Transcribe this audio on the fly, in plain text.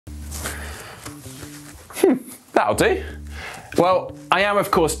That'll do. Well, I am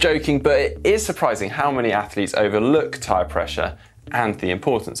of course joking, but it is surprising how many athletes overlook tyre pressure and the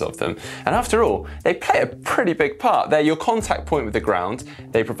importance of them. And after all, they play a pretty big part. They're your contact point with the ground,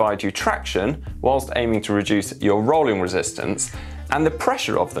 they provide you traction whilst aiming to reduce your rolling resistance, and the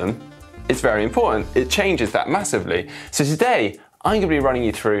pressure of them is very important. It changes that massively. So today, I'm going to be running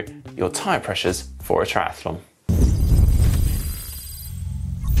you through your tyre pressures for a triathlon.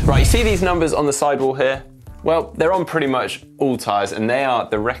 Right, you see these numbers on the sidewall here? Well, they're on pretty much all tyres and they are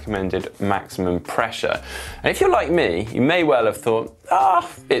the recommended maximum pressure. And if you're like me, you may well have thought,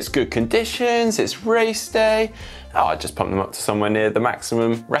 it's good conditions, it's race day, I'll just pump them up to somewhere near the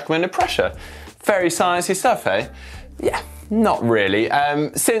maximum recommended pressure. Very sciencey stuff, eh? Yeah, not really.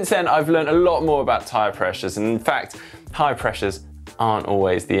 Since then, I've learned a lot more about tyre pressures, and in fact, high pressures aren't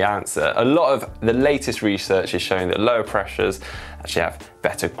always the answer. A lot of the latest research is showing that lower pressures actually have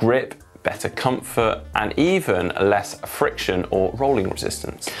better grip, better comfort, and even less friction or rolling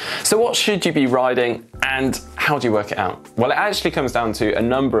resistance. So what should you be riding and how do you work it out? Well, it actually comes down to a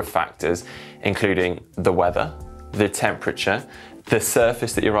number of factors, including the weather, the temperature, the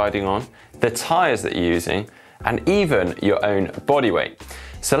surface that you're riding on, the tyres that you're using, and even your own body weight.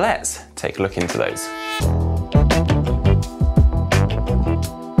 So let's take a look into those.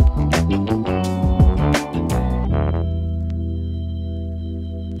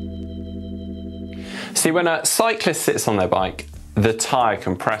 See, when a cyclist sits on their bike, the tyre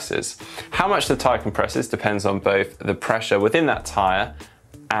compresses. How much the tyre compresses depends on both the pressure within that tyre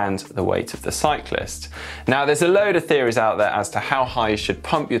and the weight of the cyclist. Now, there's a load of theories out there as to how high you should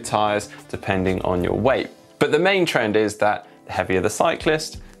pump your tyres depending on your weight. But the main trend is that the heavier the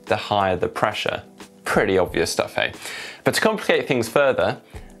cyclist, the higher the pressure. Pretty obvious stuff, hey? But to complicate things further,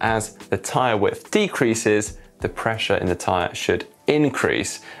 as the tyre width decreases, the pressure in the tyre should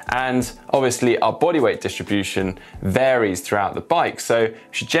increase. And obviously our body weight distribution varies throughout the bike. So you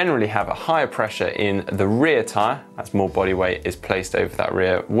should generally have a higher pressure in the rear tyre, as more body weight is placed over that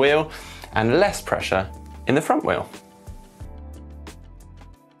rear wheel, and less pressure in the front wheel.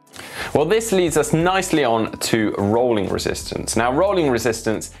 Well, this leads us nicely on to rolling resistance. Now, rolling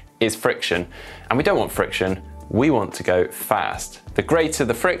resistance is friction, and we don't want friction, we want to go fast. The greater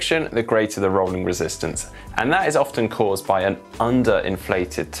the friction, the greater the rolling resistance. And that is often caused by an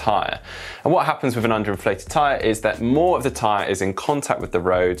underinflated tyre. And what happens with an underinflated tyre is that more of the tyre is in contact with the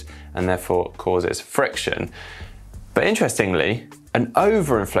road and therefore causes friction. But interestingly, an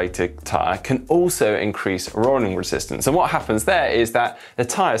overinflated tyre can also increase rolling resistance. And what happens there is that the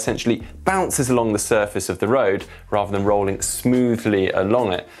tyre essentially bounces along the surface of the road rather than rolling smoothly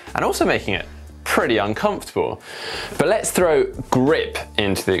along it, and also making it pretty uncomfortable. But let's throw grip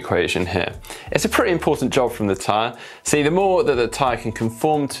into the equation here. It's a pretty important job from the tyre. See, the more that the tyre can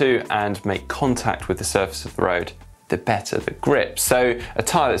conform to and make contact with the surface of the road, the better the grip. So a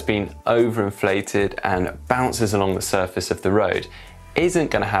tyre that's been overinflated and bounces along the surface of the road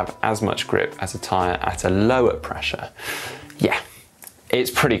isn't going to have as much grip as a tyre at a lower pressure. Yeah. It's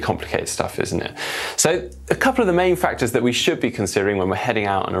pretty complicated stuff, isn't it? So a couple of the main factors that we should be considering when we're heading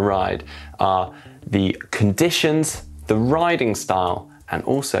out on a ride are the conditions, the riding style, and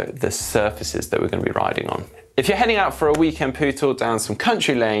also the surfaces that we're going to be riding on. If you're heading out for a weekend poodle down some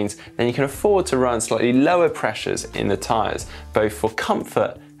country lanes, then you can afford to run slightly lower pressures in the tyres, both for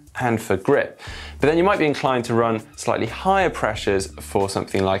comfort and for grip. But then you might be inclined to run slightly higher pressures for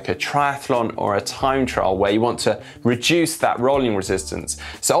something like a triathlon or a time trial where you want to reduce that rolling resistance.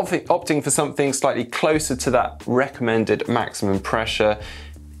 So opting for something slightly closer to that recommended maximum pressure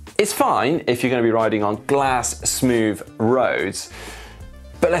is fine if you're going to be riding on glass smooth roads.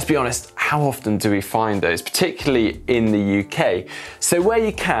 But let's be honest, how often do we find those, particularly in the UK? So where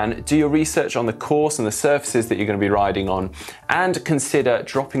you can, do your research on the course and the surfaces that you're going to be riding on, and consider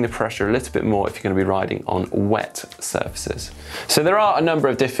dropping the pressure a little bit more if you're going to be riding on wet surfaces. So there are a number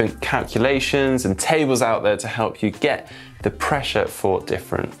of different calculations and tables out there to help you get the pressure for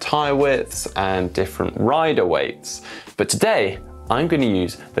different tyre widths and different rider weights. But today, I'm going to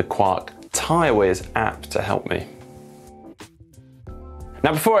use the Quarq Tyrewiz app to help me.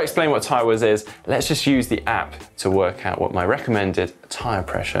 Now, before I explain what Tyrewiz is, let's just use the app to work out what my recommended tyre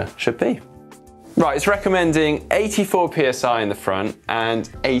pressure should be. Right, it's recommending 84 PSI in the front and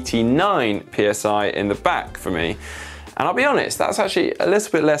 89 PSI in the back for me. And I'll be honest, that's actually a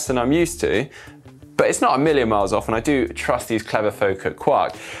little bit less than I'm used to, but it's not a million miles off, and I do trust these clever folk at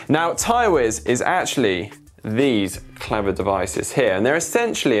Quarq. Now, Tyrewiz is actually these clever devices here, and they're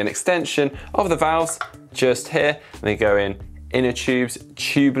essentially an extension of the valves just here, and they go in inner tubes,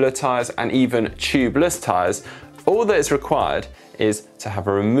 tubular tyres, and even tubeless tyres, all that is required is to have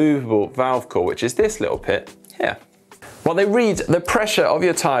a removable valve core, which is this little pit here. Well, they read the pressure of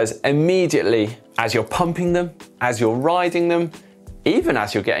your tyres immediately as you're pumping them, as you're riding them, even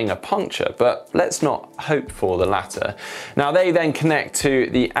as you're getting a puncture, but let's not hope for the latter. Now, they then connect to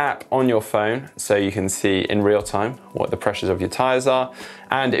the app on your phone, so you can see in real time what the pressures of your tyres are,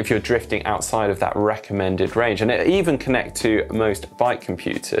 and if you're drifting outside of that recommended range, and it even connect to most bike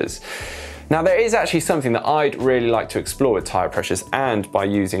computers. Now, there is actually something that I'd really like to explore with tyre pressures and by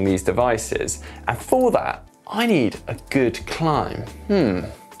using these devices, and for that, I need a good climb.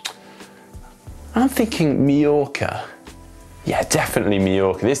 I'm thinking Mallorca. Yeah, definitely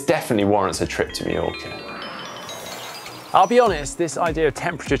Mallorca. This definitely warrants a trip to Mallorca. I'll be honest, this idea of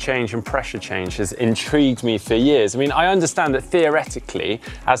temperature change and pressure change has intrigued me for years. I mean, I understand that theoretically,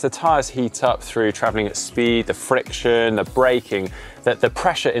 as the tyres heat up through travelling at speed, the friction, the braking, that the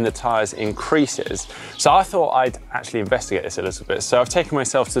pressure in the tyres increases. So I thought I'd actually investigate this a little bit. So I've taken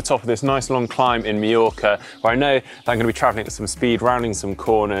myself to the top of this nice long climb in Mallorca, where I know that I'm going to be travelling at some speed, rounding some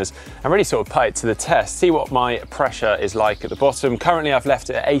corners, and really sort of put it to the test, see what my pressure is like at the bottom. Currently I've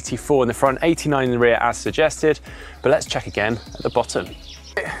left it at 84 in the front, 89 in the rear as suggested, but let's check again at the bottom.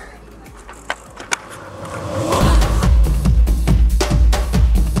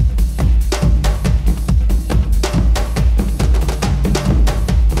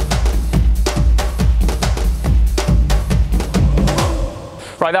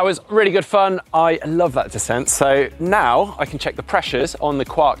 Right, that was really good fun. I love that descent. So now I can check the pressures on the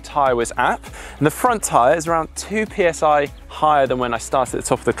Quarq Tyrewiz app. And the front tyre is around 2 psi higher than when I started at the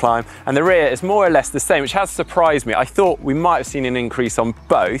top of the climb, and the rear is more or less the same, which has surprised me. I thought we might have seen an increase on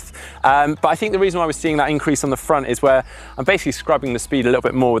both, but I think the reason why we're seeing that increase on the front is where I'm basically scrubbing the speed a little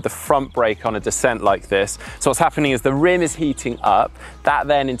bit more with the front brake on a descent like this. So what's happening is the rim is heating up, that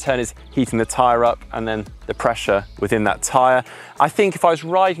then in turn is heating the tyre up, and then the pressure within that tyre. I think if I was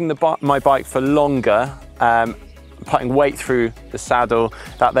riding my bike for longer, putting weight through the saddle,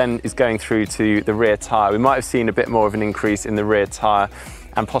 that then is going through to the rear tyre. We might have seen a bit more of an increase in the rear tyre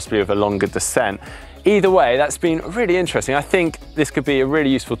and possibly with a longer descent. Either way, that's been really interesting. I think this could be a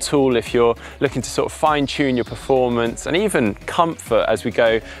really useful tool if you're looking to sort of fine tune your performance and even comfort as we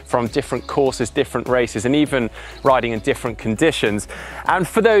go from different courses, different races, and even riding in different conditions. And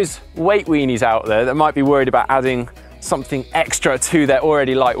for those weight weenies out there that might be worried about adding something extra to their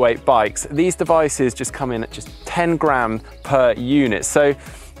already lightweight bikes, these devices just come in at just 10 grams per unit. So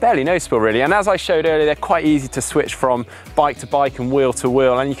barely noticeable really, and as I showed earlier, they're quite easy to switch from bike to bike and wheel to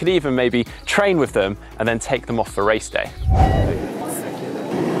wheel, and you could even maybe train with them and then take them off for race day.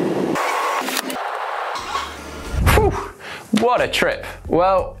 Whew, what a trip.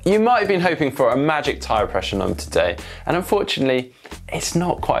 Well, you might have been hoping for a magic tyre pressure number today, and unfortunately, it's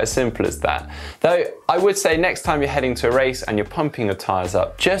not quite as simple as that. Though I would say next time you're heading to a race and you're pumping your tyres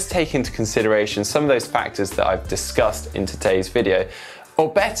up, just take into consideration some of those factors that I've discussed in today's video.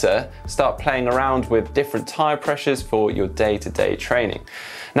 Or better, start playing around with different tyre pressures for your day-to-day training.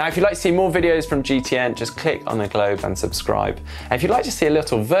 Now, if you'd like to see more videos from GTN, just click on the globe and subscribe. And if you'd like to see a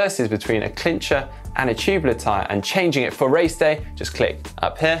little versus between a clincher and a tubular tyre and changing it for race day, just click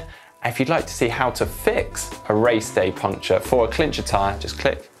up here. And if you'd like to see how to fix a race day puncture for a clincher tyre, just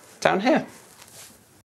click down here.